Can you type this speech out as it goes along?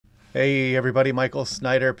Hey everybody, Michael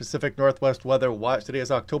Snyder, Pacific Northwest Weather Watch. Today is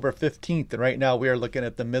October 15th, and right now we are looking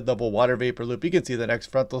at the mid-level water vapor loop. You can see the next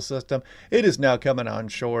frontal system. It is now coming on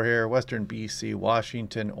shore here, western BC,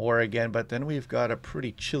 Washington, Oregon, but then we've got a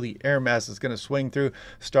pretty chilly air mass that's going to swing through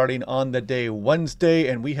starting on the day Wednesday,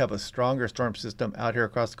 and we have a stronger storm system out here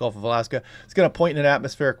across the Gulf of Alaska. It's going to point in an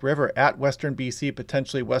atmospheric river at western BC,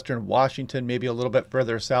 potentially western Washington, maybe a little bit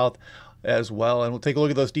further south as well. And we'll take a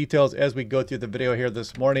look at those details as we go through the video here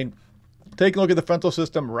this morning. Take a look at the frontal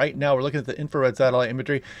system right now. We're looking at the infrared satellite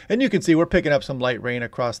imagery, and you can see we're picking up some light rain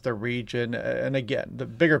across the region. And again, the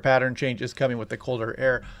bigger pattern change is coming with the colder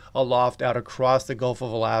air aloft out across the Gulf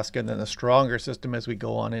of Alaska, and then the stronger system as we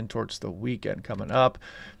go on in towards the weekend coming up.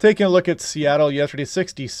 Taking a look at Seattle yesterday,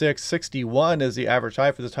 66, 61 is the average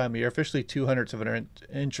high for this time of year, officially 200ths of an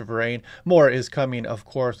inch of rain. More is coming, of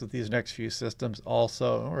course, with these next few systems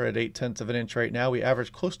also. We're at 0.8 of an inch right now. We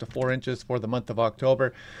average close to 4 inches for the month of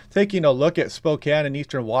October. Taking a look at Spokane and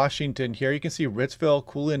eastern Washington here, you can see Ritzville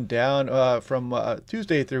cooling down from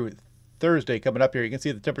Tuesday through Thursday coming up here. You can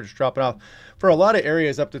see the temperatures dropping off for a lot of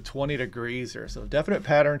areas up to 20 degrees here. So definite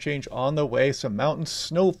pattern change on the way. Some mountain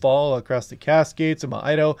snowfall across the Cascades, some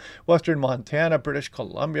Idaho, western Montana, British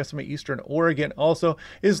Columbia, some of eastern Oregon also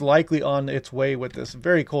is likely on its way with this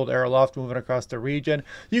very cold air aloft moving across the region.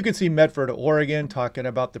 You can see Medford, Oregon, talking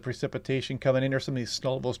about the precipitation coming in, or some of these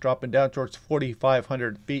snow levels dropping down towards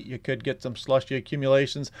 4,500 feet. You could get some slushy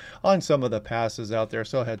accumulations on some of the passes out there,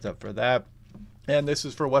 so heads up for that. And this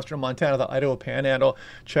is for western Montana, the Idaho Panhandle.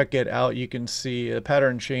 Check it out. You can see the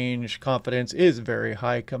pattern change confidence is very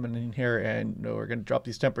high coming in here, and we're going to drop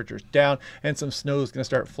these temperatures down, and some snow is going to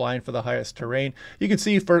start flying for the highest terrain. You can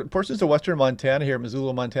see for portions of western Montana here,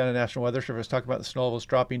 Missoula, Montana National Weather Service talking about the snow levels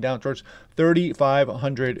dropping down towards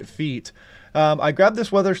 3,500 feet. I grabbed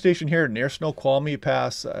this weather station here near Snoqualmie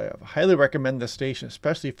Pass. I highly recommend this station,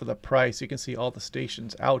 especially for the price. You can see all the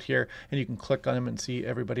stations out here, and you can click on them and see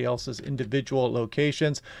everybody else's individual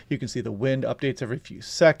locations. You can see the wind updates every few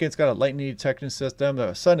seconds. Got a lightning detection system.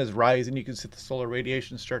 The sun is rising. You can see the solar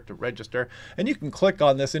radiation start to register, and you can click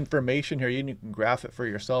on this information here. You can graph it for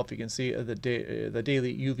yourself. You can see the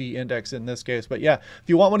daily UV index in this case. But yeah, if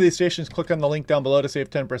you want one of these stations, click on the link down below to save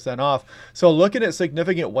 10% off. So looking at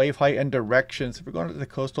significant wave height and direction. If we're going to the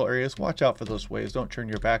coastal areas, watch out for those waves. Don't turn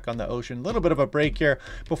your back on the ocean. A little bit of a break here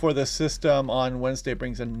before the system on Wednesday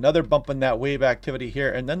brings another bump in that wave activity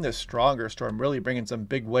here, and then this stronger storm really bringing some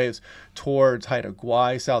big waves towards Haida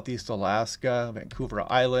Gwaii, southeast Alaska,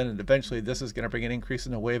 Vancouver Island, and eventually this is going to bring an increase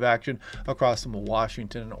in the wave action across some of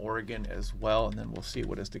Washington and Oregon as well, and then we'll see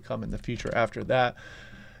what is to come in the future after that.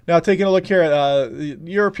 Now, taking a look here at the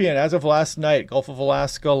European, as of last night, Gulf of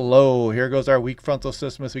Alaska low. Here goes our weak frontal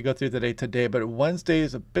system as we go through the day today. But Wednesday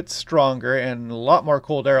is a bit stronger, and a lot more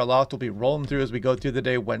cold air aloft will be rolling through as we go through the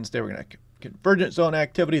day Wednesday. We're going to convergent zone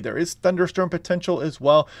activity. There is thunderstorm potential as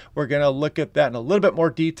well. We're going to look at that in a little bit more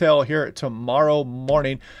detail here tomorrow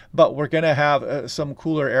morning, but we're going to have some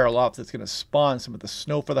cooler air aloft that's going to spawn some of the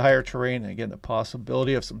snow for the higher terrain, and again the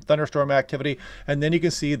possibility of some thunderstorm activity. And then you can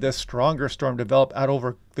see this stronger storm develop out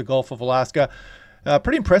over the Gulf of Alaska.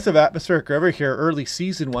 Pretty impressive atmospheric river here, early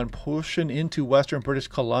season one, pushing into western British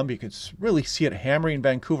Columbia. You could really see it hammering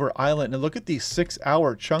Vancouver Island. And look at these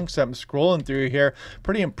 6-hour chunks I'm scrolling through here.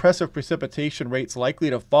 Pretty impressive precipitation rates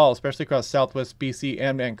likely to fall, especially across southwest BC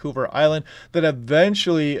and Vancouver Island, that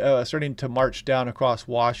eventually starting to march down across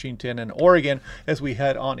Washington and Oregon as we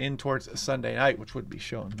head on in towards Sunday night, which would be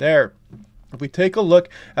shown there. If we take a look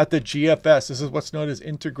at the GFS, this is what's known as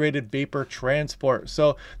integrated vapor transport.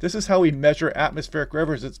 So this is how we measure atmospheric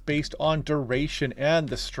rivers. It's based on duration and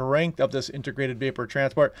the strength of this integrated vapor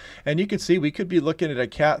transport. And you can see we could be looking at a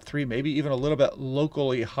Cat 3, maybe even a little bit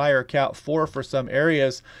locally higher Cat 4 for some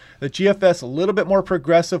areas. The GFS a little bit more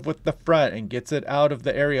progressive with the front and gets it out of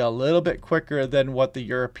the area a little bit quicker than what the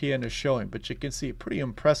European is showing. But you can see a pretty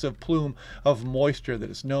impressive plume of moisture that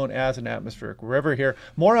is known as an atmospheric river here.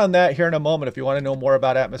 More on that here in a moment if you want to know more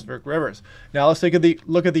about atmospheric rivers. Now let's take a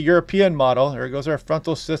look at the European model. There goes our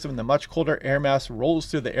frontal system, and the much colder air mass rolls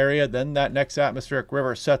through the area. Then that next atmospheric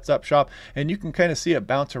river sets up shop, and you can kind of see it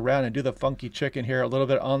bounce around and do the funky chicken here a little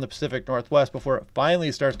bit on the Pacific Northwest before it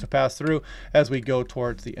finally starts to pass through as we go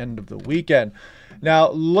towards the end of the weekend. Now,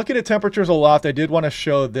 looking at temperatures aloft, I did want to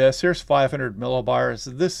show this. Here's 500 millibars.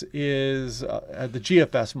 This is the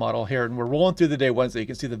GFS model here, and we're rolling through the day Wednesday. You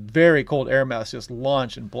can see the very cold air mass just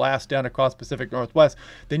launch and blast down across Pacific Northwest.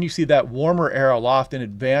 Then you see that warmer air aloft in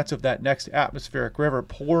advance of that next atmospheric river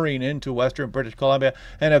pouring into western British Columbia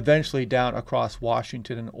and eventually down across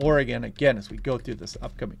Washington and Oregon again as we go through this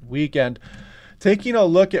upcoming weekend. Taking a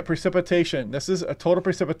look at precipitation, this is a total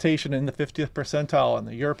precipitation in the 50th percentile, and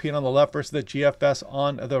the European on the left versus the GFS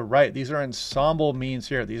on the right. These are ensemble means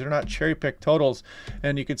here. These are not cherry-picked totals.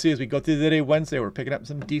 And you can see as we go through the day Wednesday, we're picking up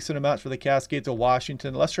some decent amounts for the Cascades of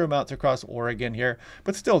Washington, lesser amounts across Oregon here,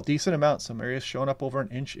 but still decent amounts. Some areas showing up over an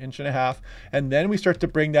inch, inch and a half. And then we start to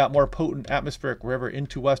bring that more potent atmospheric river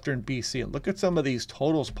into western BC. And look at some of these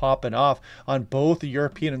totals popping off on both the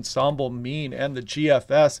European ensemble mean and the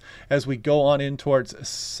GFS as we go on in towards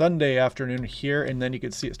Sunday afternoon here, and then you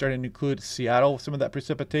can see it starting to include Seattle, some of that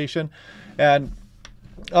precipitation. And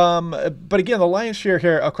but again, the lion's share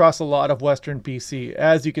here across a lot of western BC,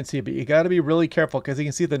 as you can see, but you got to be really careful because you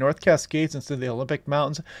can see the North Cascades and some of the Olympic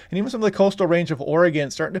Mountains and even some of the coastal range of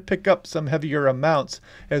Oregon starting to pick up some heavier amounts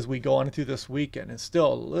as we go on through this weekend. And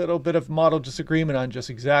still a little bit of model disagreement on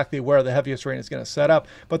just exactly where the heaviest rain is going to set up,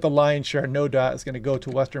 but the lion's share, no doubt, is going to go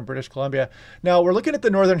to western British Columbia. Now we're looking at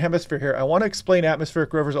the northern hemisphere here. I want to explain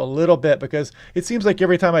atmospheric rivers a little bit because it seems like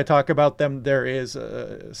every time I talk about them, there is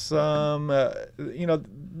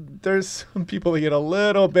there's some people that get a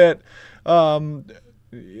little bit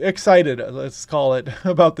excited, let's call it,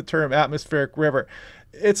 about the term atmospheric river.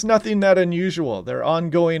 It's nothing that unusual. They're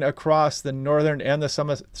ongoing across the northern and the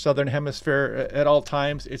southern hemisphere at all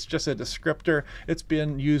times. It's just a descriptor. It's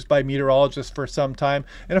been used by meteorologists for some time.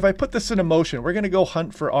 And if I put this into motion, we're going to go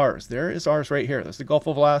hunt for ours. There is ours right here. There's the Gulf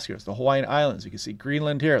of Alaska. There's the Hawaiian Islands. You can see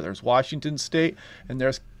Greenland here. There's Washington State. And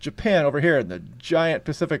there's Japan over here in the giant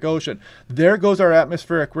Pacific Ocean. There goes our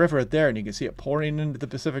atmospheric river there, and you can see it pouring into the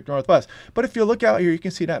Pacific Northwest. But if you look out here, you can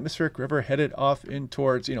see an atmospheric river headed off in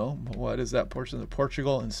towards, what is that portion of Portugal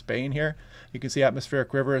and Spain here. You can see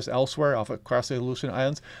atmospheric rivers elsewhere off across the Aleutian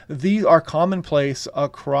Islands. These are commonplace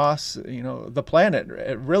across, the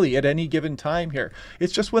planet, really at any given time here.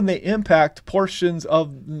 It's just when they impact portions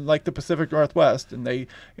of like the Pacific Northwest, and they,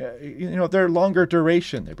 they're longer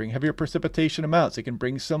duration. They bring heavier precipitation amounts. They can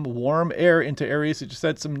bring some warm air into areas that just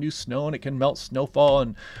had some new snow, and it can melt snowfall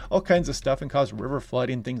and all kinds of stuff and cause river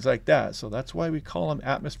flooding, things like that. So that's why we call them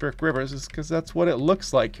atmospheric rivers, is because that's what it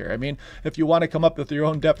looks like here. I mean, if you want to come up with your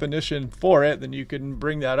own definition for it, then you can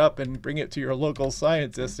bring that up and bring it to your local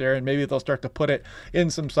scientists there, and maybe they'll start to put it in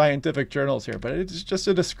some scientific journals here. But it's just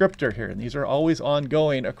a descriptor here, and these are always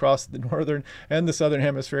ongoing across the northern and the southern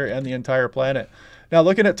hemisphere and the entire planet. Now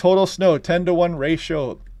looking at total snow, 10-to-1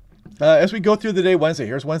 ratio. As we go through the day Wednesday,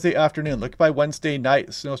 here's Wednesday afternoon. Look, by Wednesday night,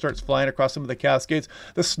 the snow starts flying across some of the Cascades.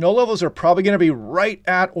 The snow levels are probably going to be right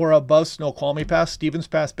at or above Snoqualmie Pass, Stevens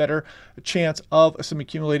Pass, better chance of some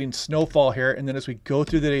accumulating snowfall here. And then as we go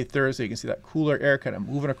through the day Thursday, you can see that cooler air kind of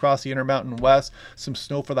moving across the Intermountain West. Some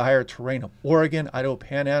snow for the higher terrain of Oregon, Idaho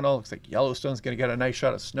Panhandle. Looks like Yellowstone's going to get a nice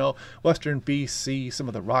shot of snow. Western BC, some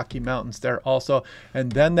of the Rocky Mountains there also.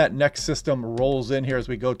 And then that next system rolls in here as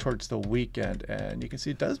we go towards the weekend. And you can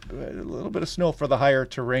see it does a little bit of snow for the higher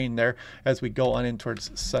terrain there as we go on in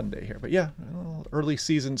towards Sunday here. But yeah, early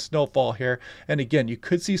season snowfall here. And again, you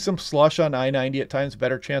could see some slush on I-90 at times,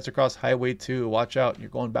 better chance across Highway 2. Watch out, you're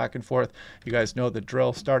going back and forth. You guys know the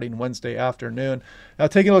drill starting Wednesday afternoon. Now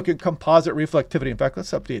taking a look at composite reflectivity. In fact,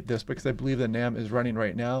 let's update this because I believe the NAM is running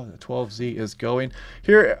right now. The 12Z is going.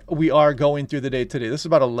 Here we are going through the day today. This is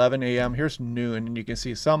about 11 a.m. Here's noon, and you can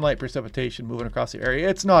see some light precipitation moving across the area.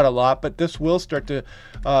 It's not a lot, but this will start to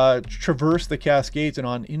traverse the Cascades and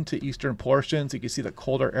on into eastern portions. You can see the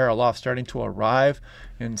colder air aloft starting to arrive,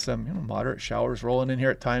 and some moderate showers rolling in here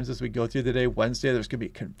at times as we go through the day Wednesday. There's going to be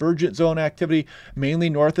convergent zone activity mainly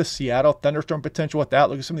north of Seattle. Thunderstorm potential with that.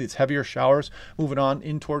 Look at some of these heavier showers moving on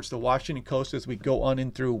in towards the Washington coast as we go on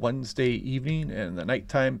in through Wednesday evening and the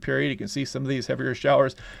nighttime period. You can see some of these heavier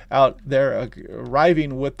showers out there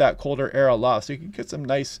arriving with that colder air aloft, so you can get some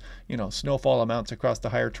nice snowfall amounts across the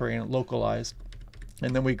higher terrain localized.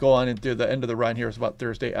 And then we go on into the end of the run here is about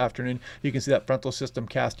Thursday afternoon. You can see that frontal system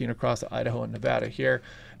casting across Idaho and Nevada here.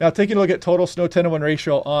 Now taking a look at total snow 10-to-1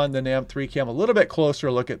 ratio on the NAM 3 cam, a little bit closer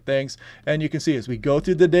look at things. And you can see as we go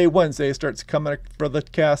through the day Wednesday, it starts coming for the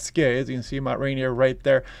Cascades. You can see Mount Rainier right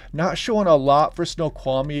there. Not showing a lot for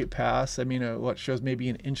Snoqualmie Pass. I mean, what shows maybe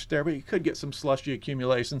an inch there, but you could get some slushy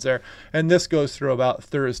accumulations there. And this goes through about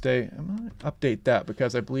Thursday. I'm going to update that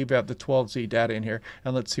because I believe we have the 12Z data in here.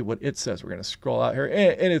 And let's see what it says. We're going to scroll out here.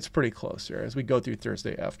 And it's pretty close here as we go through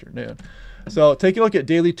Thursday afternoon. So take a look at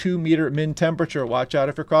daily 2-meter min temperature. Watch out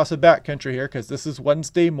if you're across the backcountry here because this is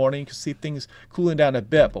Wednesday morning. You can see things cooling down a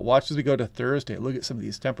bit, but watch as we go to Thursday. Look at some of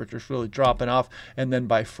these temperatures really dropping off, and then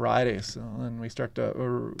by Friday, so then we start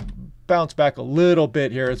to bounce back a little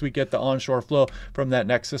bit here as we get the onshore flow from that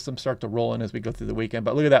next system start to roll in as we go through the weekend.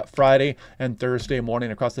 But look at that Friday and Thursday morning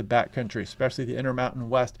across the backcountry, especially the Intermountain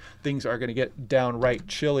West. Things are going to get downright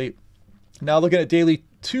chilly. Now looking at daily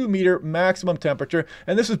 2-meter maximum temperature,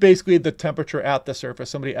 and this is basically the temperature at the surface.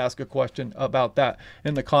 Somebody asked a question about that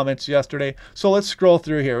in the comments yesterday. So let's scroll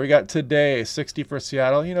through here. We got today 60 for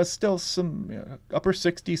Seattle. You know, still some upper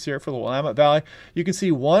 60s here for the Willamette Valley. You can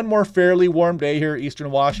see one more fairly warm day here,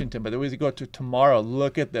 Eastern Washington. But then we go to tomorrow.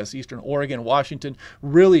 Look at this, Eastern Oregon, Washington,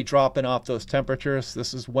 really dropping off those temperatures.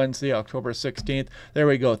 This is Wednesday, October 16th. There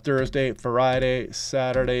we go, Thursday, Friday,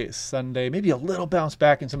 Saturday, Sunday. Maybe a little bounce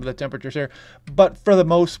back in some of the temperatures here, but for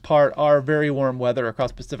the most part, our very warm weather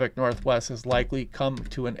across Pacific Northwest has likely come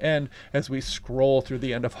to an end as we scroll through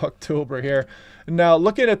the end of October here. Now,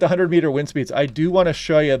 looking at the 100-meter wind speeds, I do want to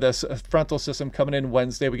show you this frontal system coming in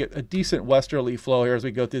Wednesday. We get a decent westerly flow here as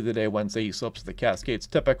we go through the day. Wednesday, east slopes of the Cascades,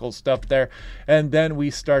 typical stuff there. And then we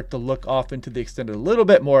start to look off into the extended a little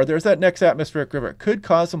bit more. There's that next atmospheric river. It could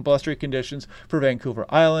cause some blustery conditions for Vancouver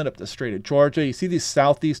Island up the Strait of Georgia. You see these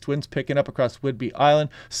southeast winds picking up across Whidbey Island,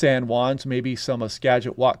 San Juan's, maybe some of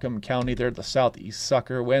Skagit, Whatcom County there, the southeast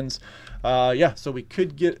sucker winds. Yeah, so we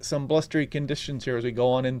could get some blustery conditions here as we go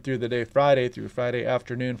on in through the day, Friday through Friday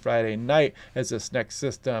afternoon, Friday night, as this next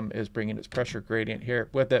system is bringing its pressure gradient here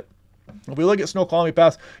with it. If we look at Snoqualmie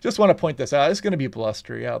Pass, just want to point this out. It's going to be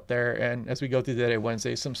blustery out there, and as we go through the day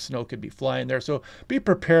Wednesday, some snow could be flying there. So be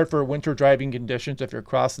prepared for winter driving conditions if you're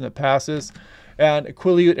crossing the passes. And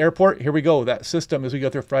Quileute Airport, here we go. That system, as we go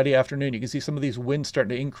through Friday afternoon, you can see some of these winds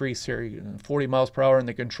starting to increase here, 40 miles per hour in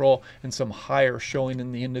the control, and some higher showing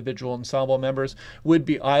in the individual ensemble members.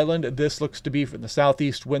 Whidbey Island, this looks to be from the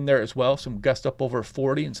southeast wind there as well. Some gust up over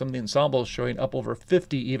 40, and some of the ensembles showing up over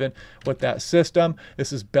 50 even with that system.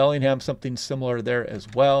 This is Bellingham, something similar there as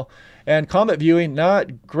well. And comet viewing,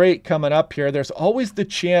 not great coming up here. There's always the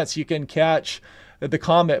chance you can catch the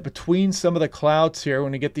comet between some of the clouds here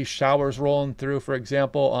when you get these showers rolling through. For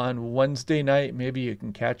example, on Wednesday night, maybe you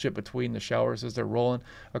can catch it between the showers as they're rolling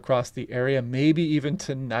across the area. Maybe even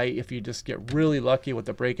tonight if you just get really lucky with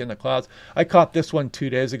the break in the clouds. I caught this one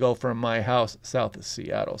 2 days ago from my house south of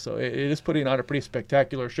Seattle. So it is putting on a pretty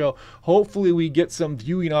spectacular show. Hopefully we get some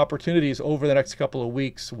viewing opportunities over the next couple of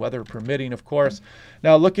weeks, weather permitting, of course.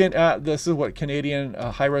 Now looking at this is what Canadian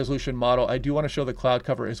high resolution model. I do want to show the cloud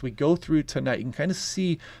cover as we go through tonight. You can kind of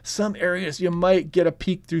see some areas you might get a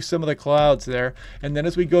peek through some of the clouds there. And then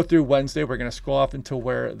as we go through Wednesday, we're going to scroll off into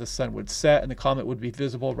where the sun would set and the comet would be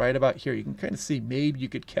visible right about here. You can kind of see maybe you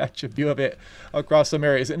could catch a view of it across some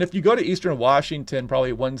areas. And if you go to Eastern Washington,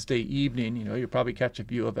 probably Wednesday evening, you know, you'll probably catch a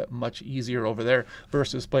view of it much easier over there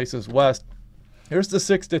versus places west. Here's the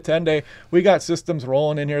 6 to 10 day. We got systems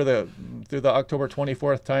rolling in here through the October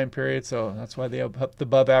 24th time period, so that's why they have the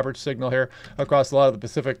above average signal here across a lot of the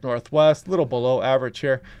Pacific Northwest, a little below average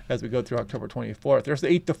here as we go through October 24th. There's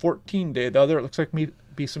the 8 to 14 day. The other, it looks like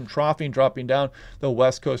be some troughing dropping down the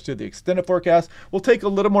west coast to the extended forecast. We'll take a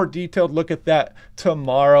little more detailed look at that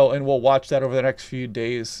tomorrow, and we'll watch that over the next few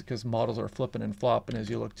days because models are flipping and flopping as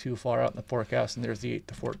you look too far out in the forecast. And there's the 8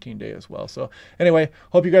 to 14 day as well. So anyway,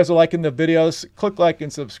 hope you guys are liking the videos. Click like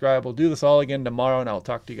and subscribe. We'll do this all again tomorrow, and I'll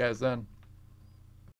talk to you guys then.